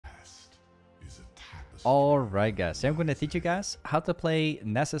Alright guys, so I'm going to teach you guys how to play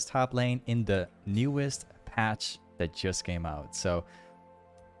Nasus top lane in the newest patch that just came out. So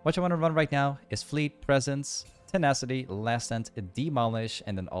what you want to run right now is Fleet, Presence, Tenacity, Last Stand, Demolish,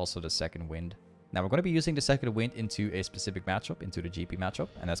 and then also the Second Wind. Now we're going to be using the Second Wind into a specific matchup, into the GP matchup,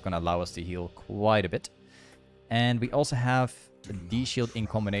 and that's going to allow us to heal quite a bit. And we also have the D-Shield in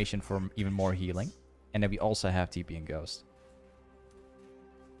combination for even more healing. And then we also have TP and Ghost.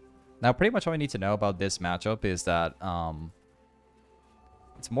 Now, pretty much all you need to know about this matchup is that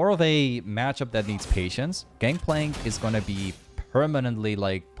it's more of a matchup that needs patience. Gangplank is going to be permanently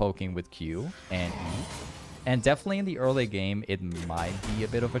like poking with Q and E. And definitely in the early game, it might be a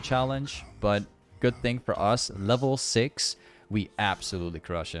bit of a challenge. But good thing for us, level 6, we absolutely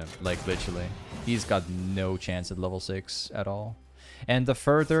crush him. Like, literally. He's got no chance at level 6 at all. And the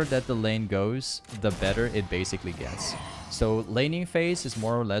further that the lane goes, the better it basically gets. So laning phase is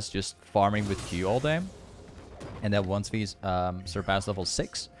more or less just farming with Q all day. And then once we surpass level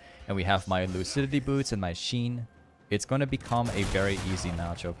 6, and we have my Lucidity Boots and my Sheen, it's going to become a very easy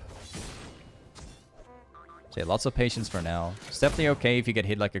matchup. So yeah, lots of patience for now. It's definitely okay if you get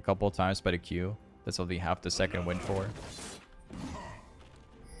hit like a couple of times by the Q. That's what we have the Second Wind for.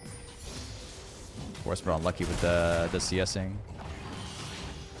 Of course, we're unlucky with the CSing.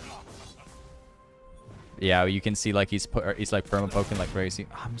 Yeah, you can see like he's like perma-poking like crazy.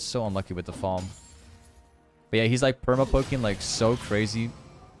 I'm so unlucky with the farm. But yeah, he's like perma-poking like so crazy.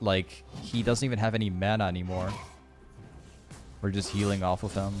 Like, he doesn't even have any mana anymore. We're just healing off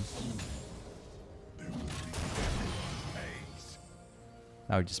of him.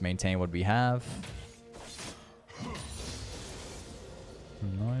 Now we just maintain what we have.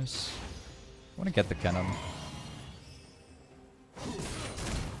 Nice. I want to get the cannon.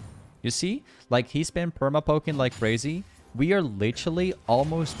 You see? Like, he's been perma-poking like crazy. We are literally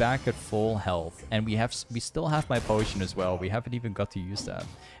almost back at full health. And we still have my potion as well. We haven't even got to use that.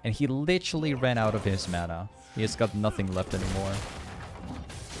 And he literally ran out of his mana. He has got nothing left anymore.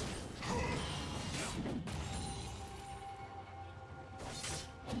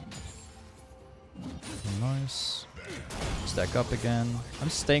 Nice. Stack up again. I'm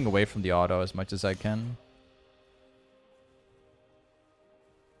staying away from the auto as much as I can.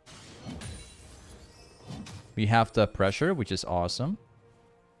 We have the pressure, which is awesome.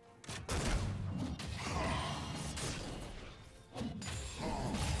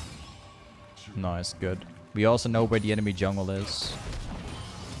 Nice, good. We also know where the enemy jungle is.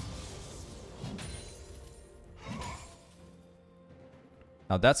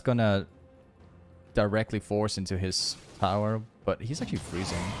 Now that's gonna directly force into his tower, but he's actually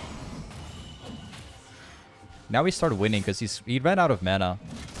freezing. Now we start winning because he ran out of mana.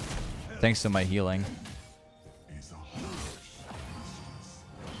 Thanks to my healing.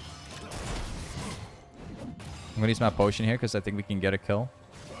 I'm gonna use my potion here because I think we can get a kill.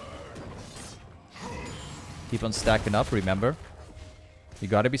 Keep on stacking up, remember. You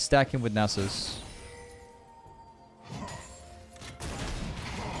gotta be stacking with Nasus.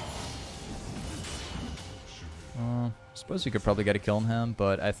 Suppose you could probably get a kill on him,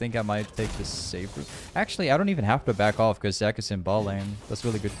 but I think I might take the safe route. Actually, I don't even have to back off because Zac is in ball lane. That's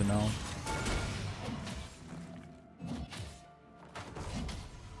really good to know.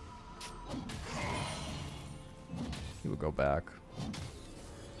 He will go back.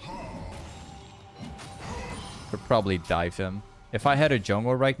 Could probably dive him. If I had a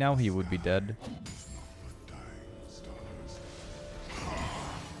jungle right now, he would be dead.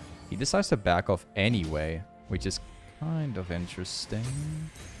 He decides to back off anyway, which is kind of interesting.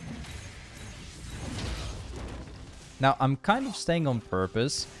 Now, I'm kind of staying on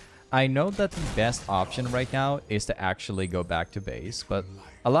purpose. I know that the best option right now is to actually go back to base, but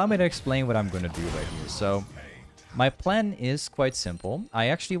allow me to explain what I'm going to do right here. So, my plan is quite simple. I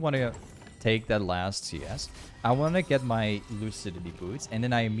actually want to take that last CS. I want to get my Lucidity Boots, and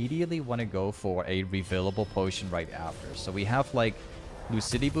then I immediately want to go for a refillable potion right after. So we have like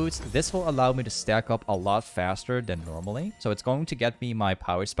Lucidity Boots. This will allow me to stack up a lot faster than normally. So it's going to get me my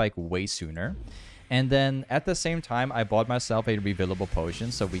power spike way sooner. And then at the same time, I bought myself a refillable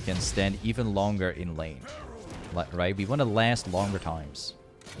potion so we can stand even longer in lane. Right? We want to last longer times.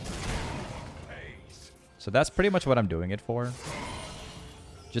 So that's pretty much what I'm doing it for.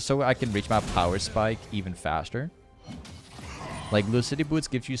 Just so I can reach my power spike even faster. Like, Lucidity Boots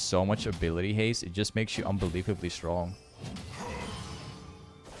gives you so much ability haste, it just makes you unbelievably strong.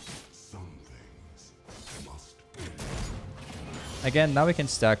 Again, now we can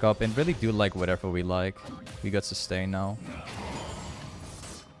stack up and really do like whatever we like. We got sustain now.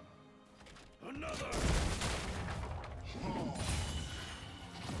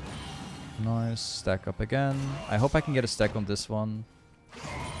 Nice. Stack up again. I hope I can get a stack on this one.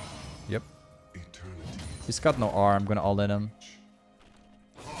 Yep. He's got no R. I'm gonna all-in him.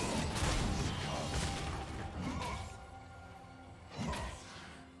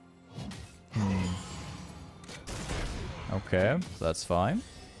 Okay, that's fine.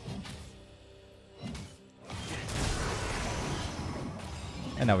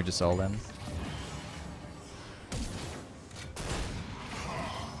 And now we just all in.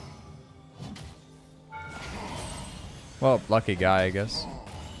 Well, lucky guy, I guess.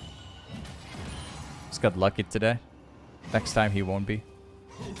 He's got lucky today. Next time he won't be.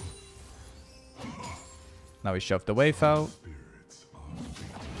 Now we shoved the wave out.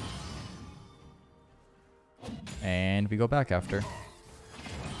 And we go back after.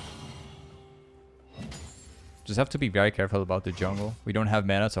 Just have to be very careful about the jungle. We don't have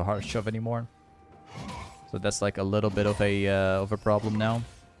mana to hard shove anymore. So that's like a little bit of a problem now.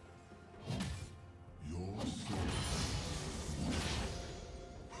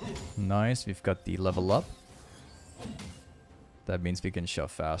 Nice, we've got the level up. That means we can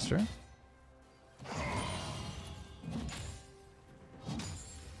shove faster.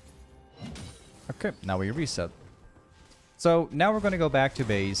 Okay, now we reset. So now we're going to go back to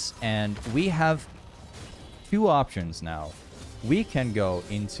base, and we have two options now. We can go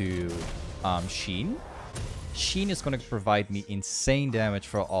into Sheen. Sheen is going to provide me insane damage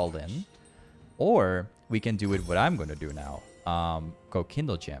for all-in. Or we can do it what I'm going to do now. Go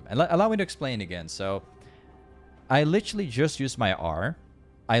Kindle Gem. And allow me to explain again. So I literally just used my R.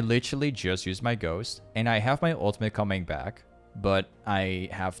 I literally just used my Ghost. And I have my ultimate coming back, but I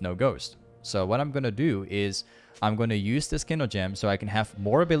have no Ghost. So what I'm going to do is I'm going to use this Kindle Gem so I can have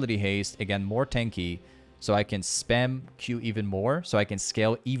more ability haste, again, more tanky, so I can spam Q even more, so I can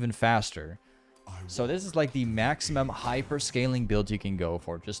scale even faster. So this is like the maximum hyper scaling build you can go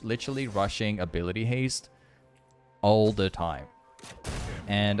for, just literally rushing ability haste all the time.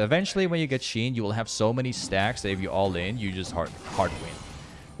 And eventually when you get Sheen, you will have so many stacks that if you all in, you just hard win.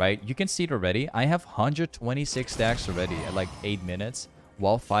 Right? You can see it already. I have 126 stacks already at like 8 minutes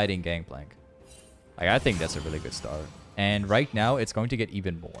while fighting Gangplank. Like, I think that's a really good start. And right now, it's going to get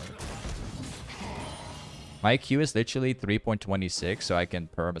even more. My Q is literally 3.26, so I can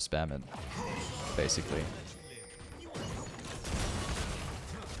perma spam it, basically.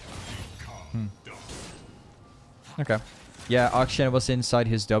 Okay. Yeah, Akshan was inside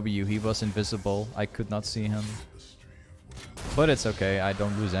his W. He was invisible. I could not see him. But it's okay. I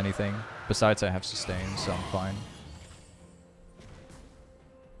don't lose anything. Besides, I have sustain, so I'm fine.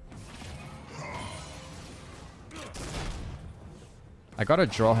 I gotta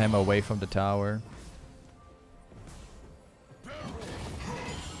draw him away from the tower.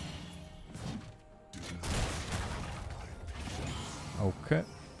 Okay.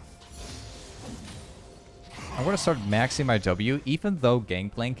 I'm gonna start maxing my W. Even though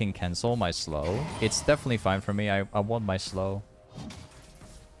Gangplank can cancel my slow, it's definitely fine for me. I want my slow.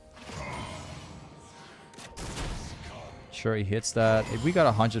 Sure, he hits that. We got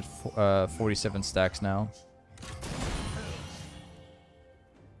 147 stacks now.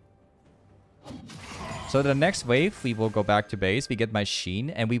 So the next wave, we will go back to base, we get my Sheen,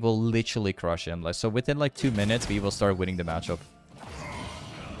 and we will literally crush him. So within like 2 minutes, we will start winning the matchup.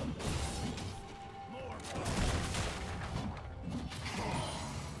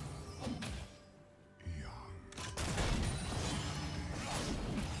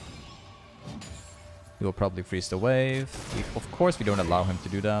 He will probably freeze the wave. Of course, we don't allow him to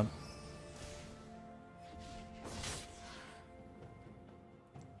do that.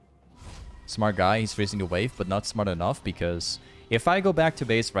 Smart guy, he's freezing the wave, but not smart enough, because if I go back to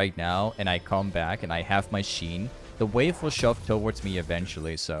base right now and I come back and I have my Sheen, the wave will shove towards me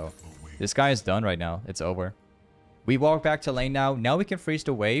eventually. So this guy is done right now. It's over. We walk back to lane now. Now we can freeze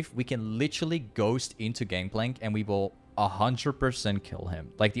the wave. We can literally ghost into Gangplank and we will 100% kill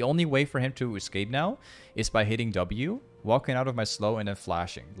him. Like, the only way for him to escape now is by hitting W, walking out of my slow, and then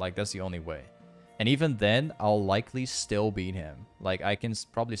flashing. Like, that's the only way. And even then, I'll likely still beat him. Like, I can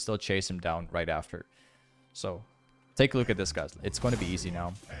probably still chase him down right after. So, take a look at this, guys. It's going to be easy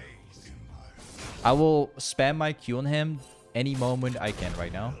now. I will spam my Q on him any moment I can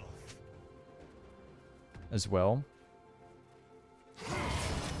right now. As well. It's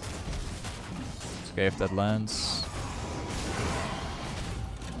okay if that lands.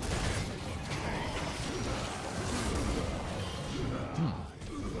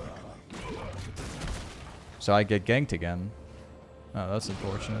 So I get ganked again. Oh, that's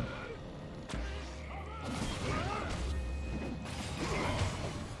unfortunate.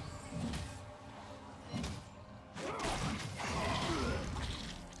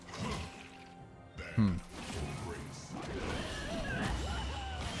 Hmm.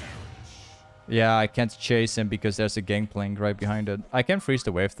 Yeah, I can't chase him because there's a gangplank right behind it. I can freeze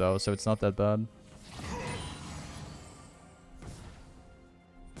the wave though, so it's not that bad.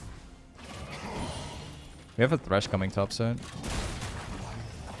 We have a Thresh coming topside.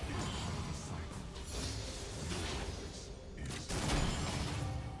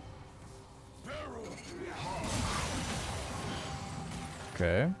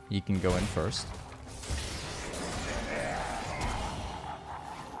 Okay, he can go in first.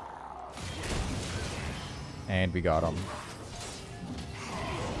 And we got him.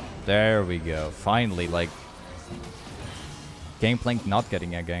 There we go. Finally, like... Gangplank not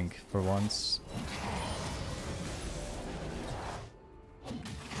getting a gank for once.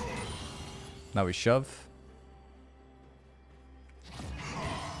 Now we shove.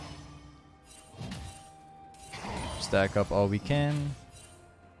 Stack up all we can.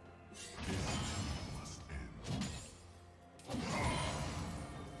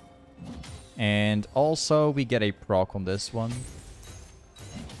 And also we get a proc on this one.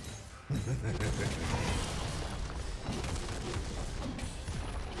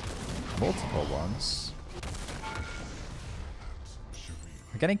 Multiple ones.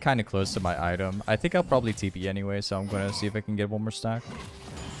 I'm getting kind of close to my item. I think I'll probably TP anyway, so I'm gonna see if I can get one more stack.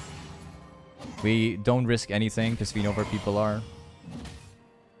 We don't risk anything because we know where people are.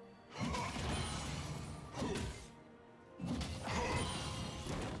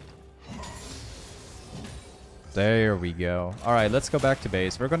 There we go. All right, let's go back to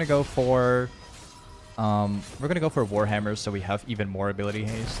base. We're gonna go for Warhammers, so we have even more ability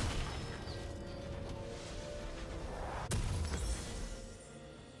haste.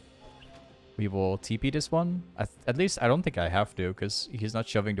 We will TP this one. At least I don't think I have to, because he's not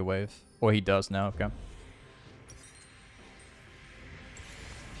shoving the wave. Or he does now. Okay.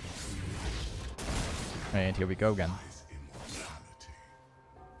 And here we go again.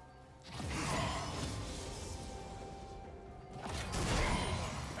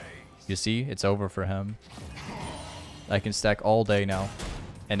 You see, it's over for him. I can stack all day now.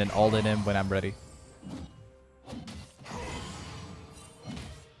 And then all in him when I'm ready.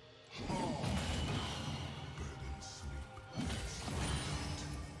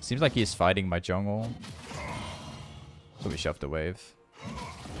 Seems like he's fighting my jungle. So we shove the wave.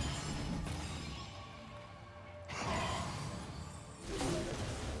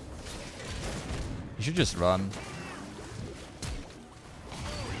 You should just run.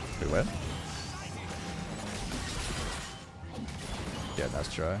 Wait, what? Yeah,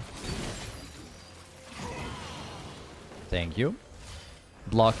 nice try. Thank you.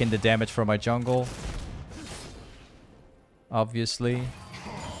 Blocking the damage from my jungle. Obviously.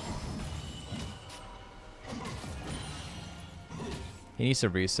 He needs to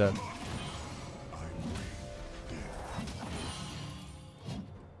reset.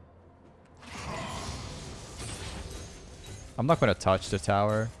 I'm not gonna touch the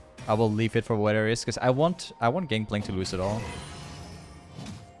tower. I will leave it for what it is, because I want Gangplank to lose it all.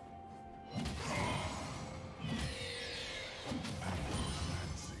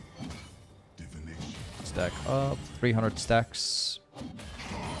 Stack up. 300 stacks.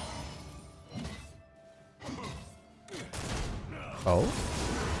 Oh?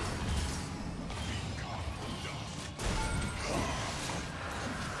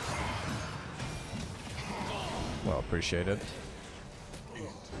 Well, appreciate it.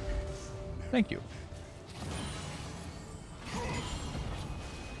 Thank you.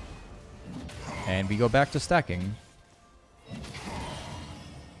 And we go back to stacking.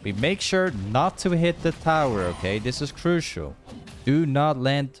 We make sure not to hit the tower, okay? This is crucial. Do not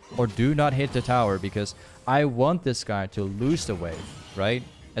land or do not hit the tower, because I want this guy to lose the wave, right?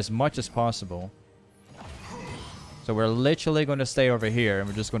 As much as possible. So we're literally going to stay over here and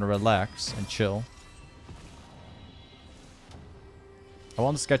we're just going to relax and chill. I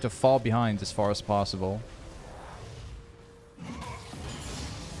want this guy to fall behind as far as possible.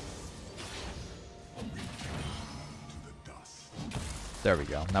 There we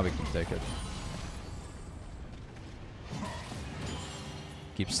go. Now we can take it.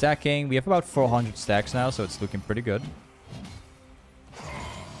 Keep stacking. We have about 400 stacks now, so it's looking pretty good.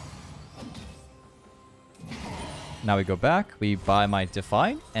 Now we go back. We buy my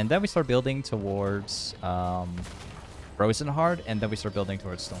Define, and then we start building towards Frozen Heart, and then we start building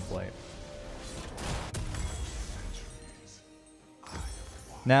towards Stoneblade.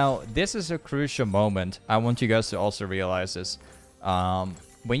 Now, this is a crucial moment. I want you guys to also realize this.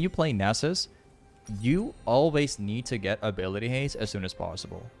 When you play Nasus, you always need to get ability haste as soon as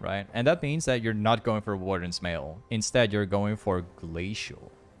possible, right? And that means that you're not going for Warden's Mail. Instead, you're going for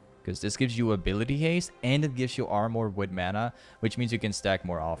Glacial. because this gives you ability haste and it gives you armor with mana, which means you can stack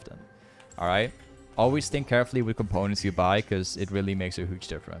more often. Alright? Always think carefully with components you buy, because it really makes a huge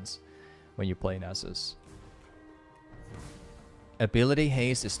difference when you play Nasus. Ability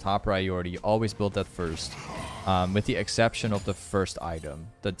haste is top priority. Always build that first. With the exception of the first item,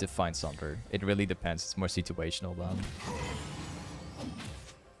 the Defiant Thunder. It really depends. It's more situational then.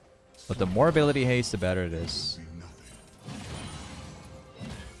 But the more ability haste, the better it is.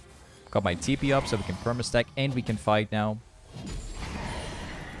 Got my TP up so we can perma-stack and we can fight now.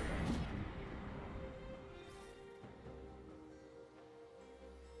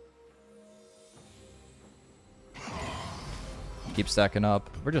 Keep stacking up.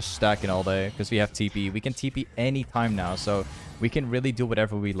 We're just stacking all day because we have TP. We can TP anytime now, so we can really do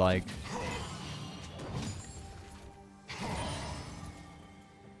whatever we like.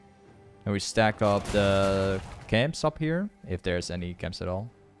 And we stack up the camps up here, if there's any camps at all.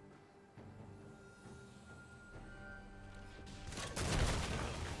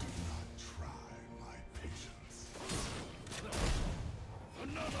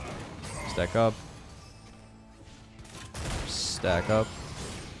 Stack up. Stack up.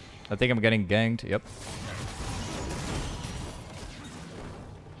 I think I'm getting ganked. Yep.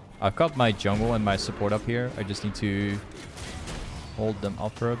 I've got my jungle and my support up here. I just need to hold them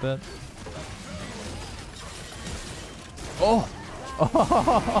up for a bit. Oh!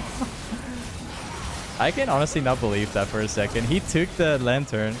 I can honestly not believe that for a second. He took the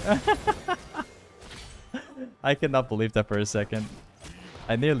lantern. I cannot believe that for a second.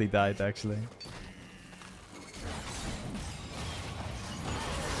 I nearly died actually.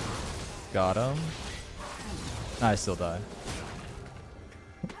 Got him. I still die.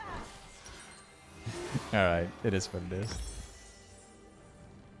 Alright, it is what it is.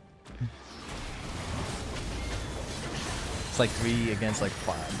 It's like 3 against like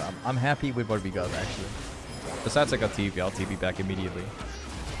 5. I'm happy with what we got actually. Besides I got TP, I'll TP back immediately.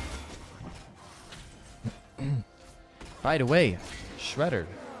 By the way, Shredder,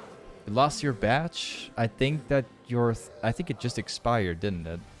 you lost your batch. I think that I think it just expired, didn't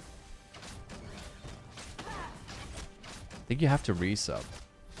it? I think you have to resub.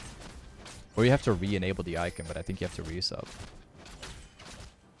 Or you have to re-enable the icon, but I think you have to resub.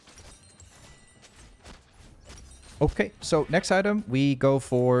 Okay, so next item, we go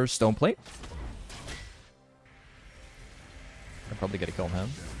for Stone Plate. I'm probably gonna kill him.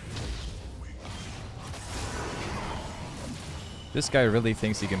 This guy really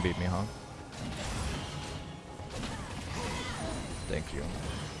thinks he can beat me, huh? Thank you.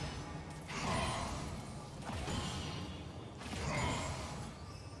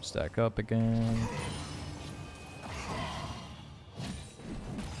 Stack up again.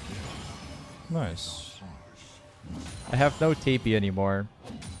 Nice. I have no TP anymore.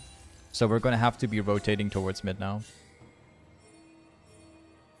 So we're gonna have to be rotating towards mid now.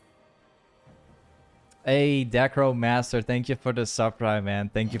 Hey, Dacro Master, thank you for the sub prime, man.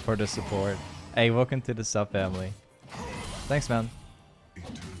 Thank you for the support. Hey, welcome to the sub family. Thanks, man.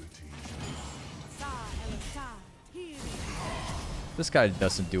 This guy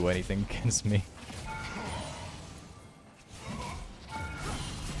doesn't do anything against me.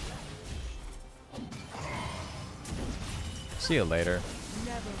 See you later.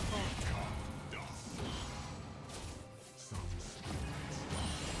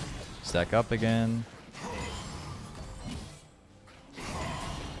 Stack up again.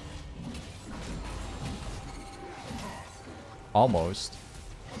 Almost.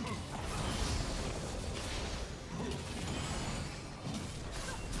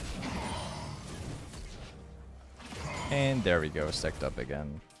 And there we go, stacked up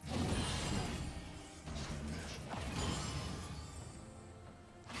again.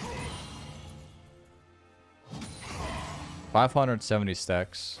 $570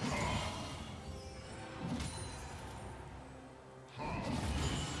 stacks.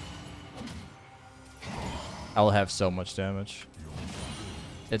 I'll have so much damage.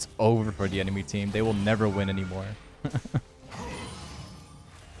 It's over for the enemy team. They will never win anymore.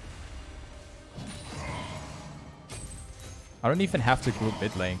 I don't even have to group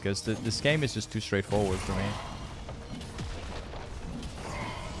mid lane because this game is just too straightforward for me.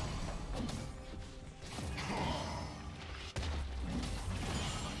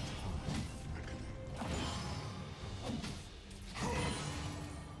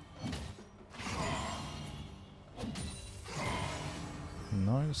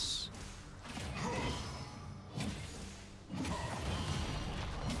 Nice.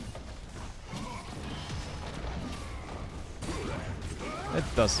 It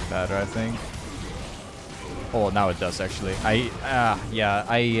doesn't matter, I think. Oh, now it does actually. Yeah,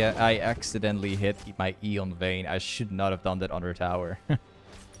 I accidentally hit my E on Vayne. I should not have done that under tower.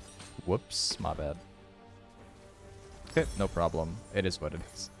 Whoops, my bad. Okay, no problem. It is what it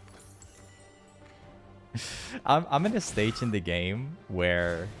is. I'm in a stage in the game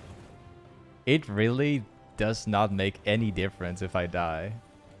where it really does not make any difference if I die.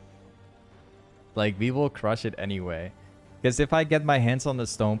 Like, we will crush it anyway. Because if I get my hands on the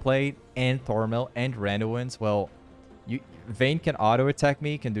stone plate and thornmail and randuins, well, Vayne can auto attack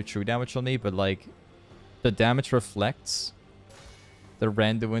me, can do true damage on me, but like the damage reflects. The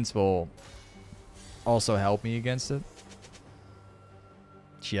randuins will also help me against it.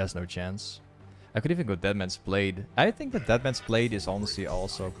 She has no chance. I could even go Deadman's Blade. I think the Deadman's Blade is honestly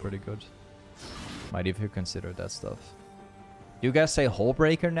also pretty good. Might even consider that stuff. You guys say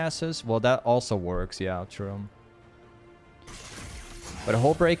Hullbreaker Nasus? Well, that also works. Yeah, true. But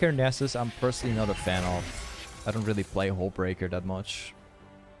Hullbreaker Nasus, I'm personally not a fan of. I don't really play Hullbreaker that much.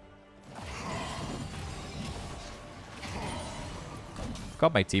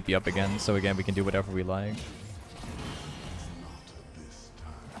 Got my TP up again, so again we can do whatever we like.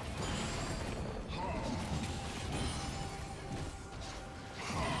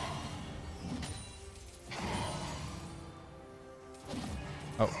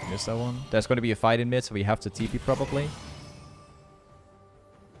 Oh, missed that one. There's going to be a fight in mid, so we have to TP probably.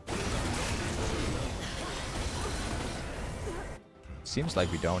 Seems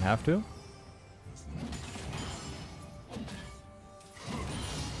like we don't have to.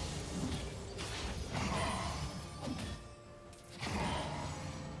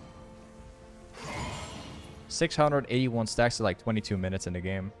 $681 stacks to like 22 minutes in the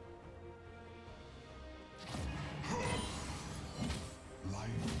game.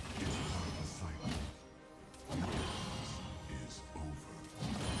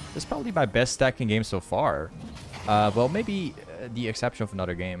 This is probably my best stacking game so far. Well, maybe the exception of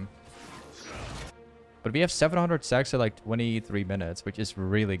another game. But we have 700 stacks at like 23 minutes, which is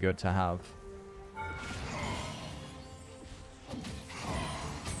really good to have.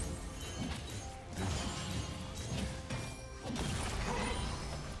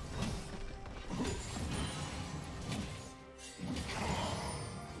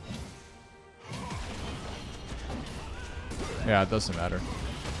 Yeah, it doesn't matter.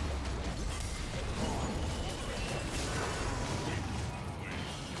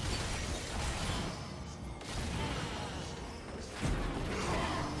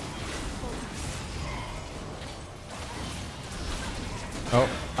 Oh,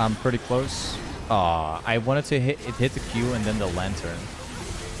 I'm pretty close. Aw, I wanted to hit the Q and then the lantern.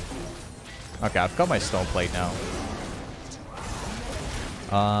 Okay, I've got my stone plate now.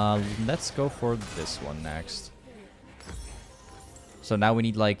 Let's go for this one next. So now we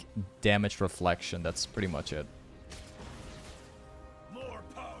need like damage reflection. That's pretty much it.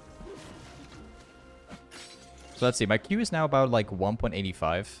 So let's see. My Q is now about like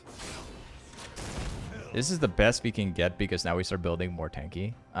 1.85. This is the best we can get because now we start building more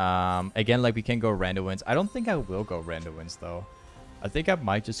tanky. Again, like we can go randuins. I don't think I will go randuins though. I think I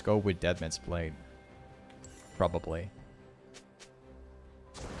might just go with Deadman's Blade. Probably.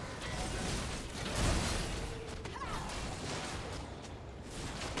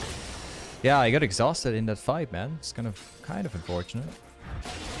 Yeah, I got exhausted in that fight, man. It's kind of unfortunate.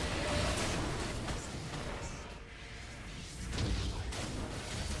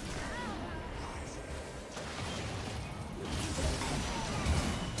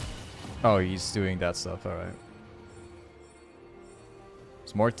 Oh, he's doing that stuff, alright.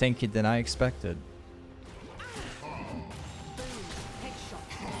 It's more tanky than I expected.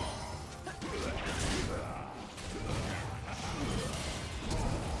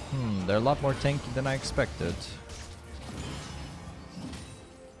 They're a lot more tanky than I expected.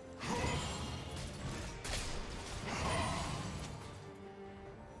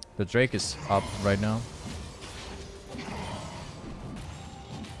 The Drake is up right now.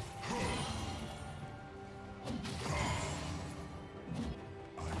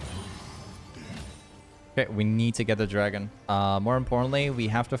 Okay, we need to get the dragon. More importantly, we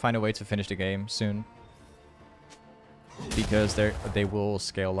have to find a way to finish the game soon. Because they will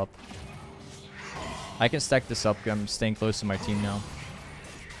scale up. I can stack this up. I'm staying close to my team now.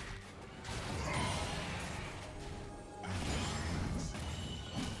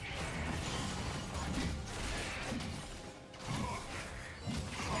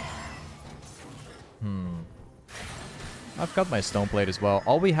 I've got my stone plate as well.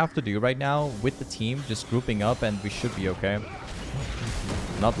 All we have to do right now with the team, just grouping up, and we should be okay.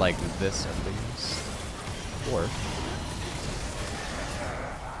 Not like this, at least. Or...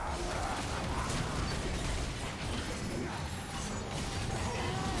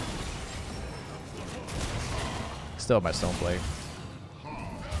 Still have my stone plate.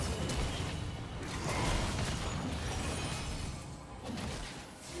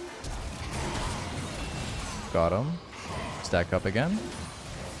 Got him. Stack up again.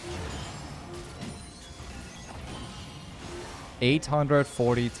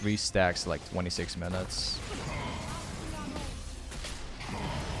 843 stacks, like 26 minutes.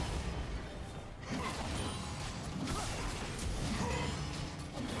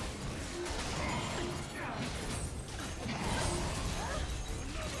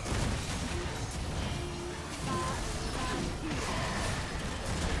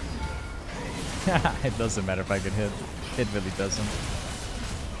 It doesn't matter if I get hit. It really doesn't.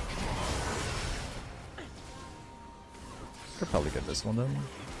 Could probably get this one then.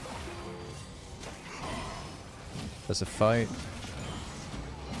 There's a fight.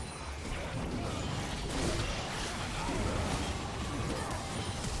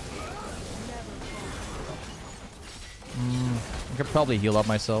 I could probably heal up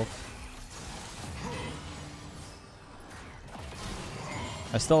myself.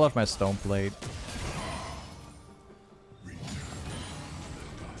 I still have my stone plate.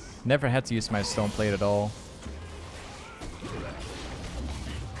 Never had to use my stone plate at all.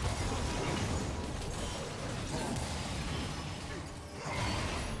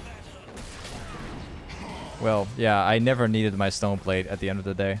 Well, yeah, I never needed my stone plate at the end of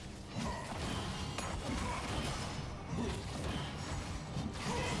the day.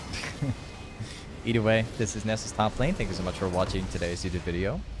 Either way, this is Nasus Toplane. Thank you so much for watching today's YouTube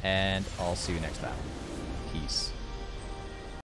video, and I'll see you next time. Peace.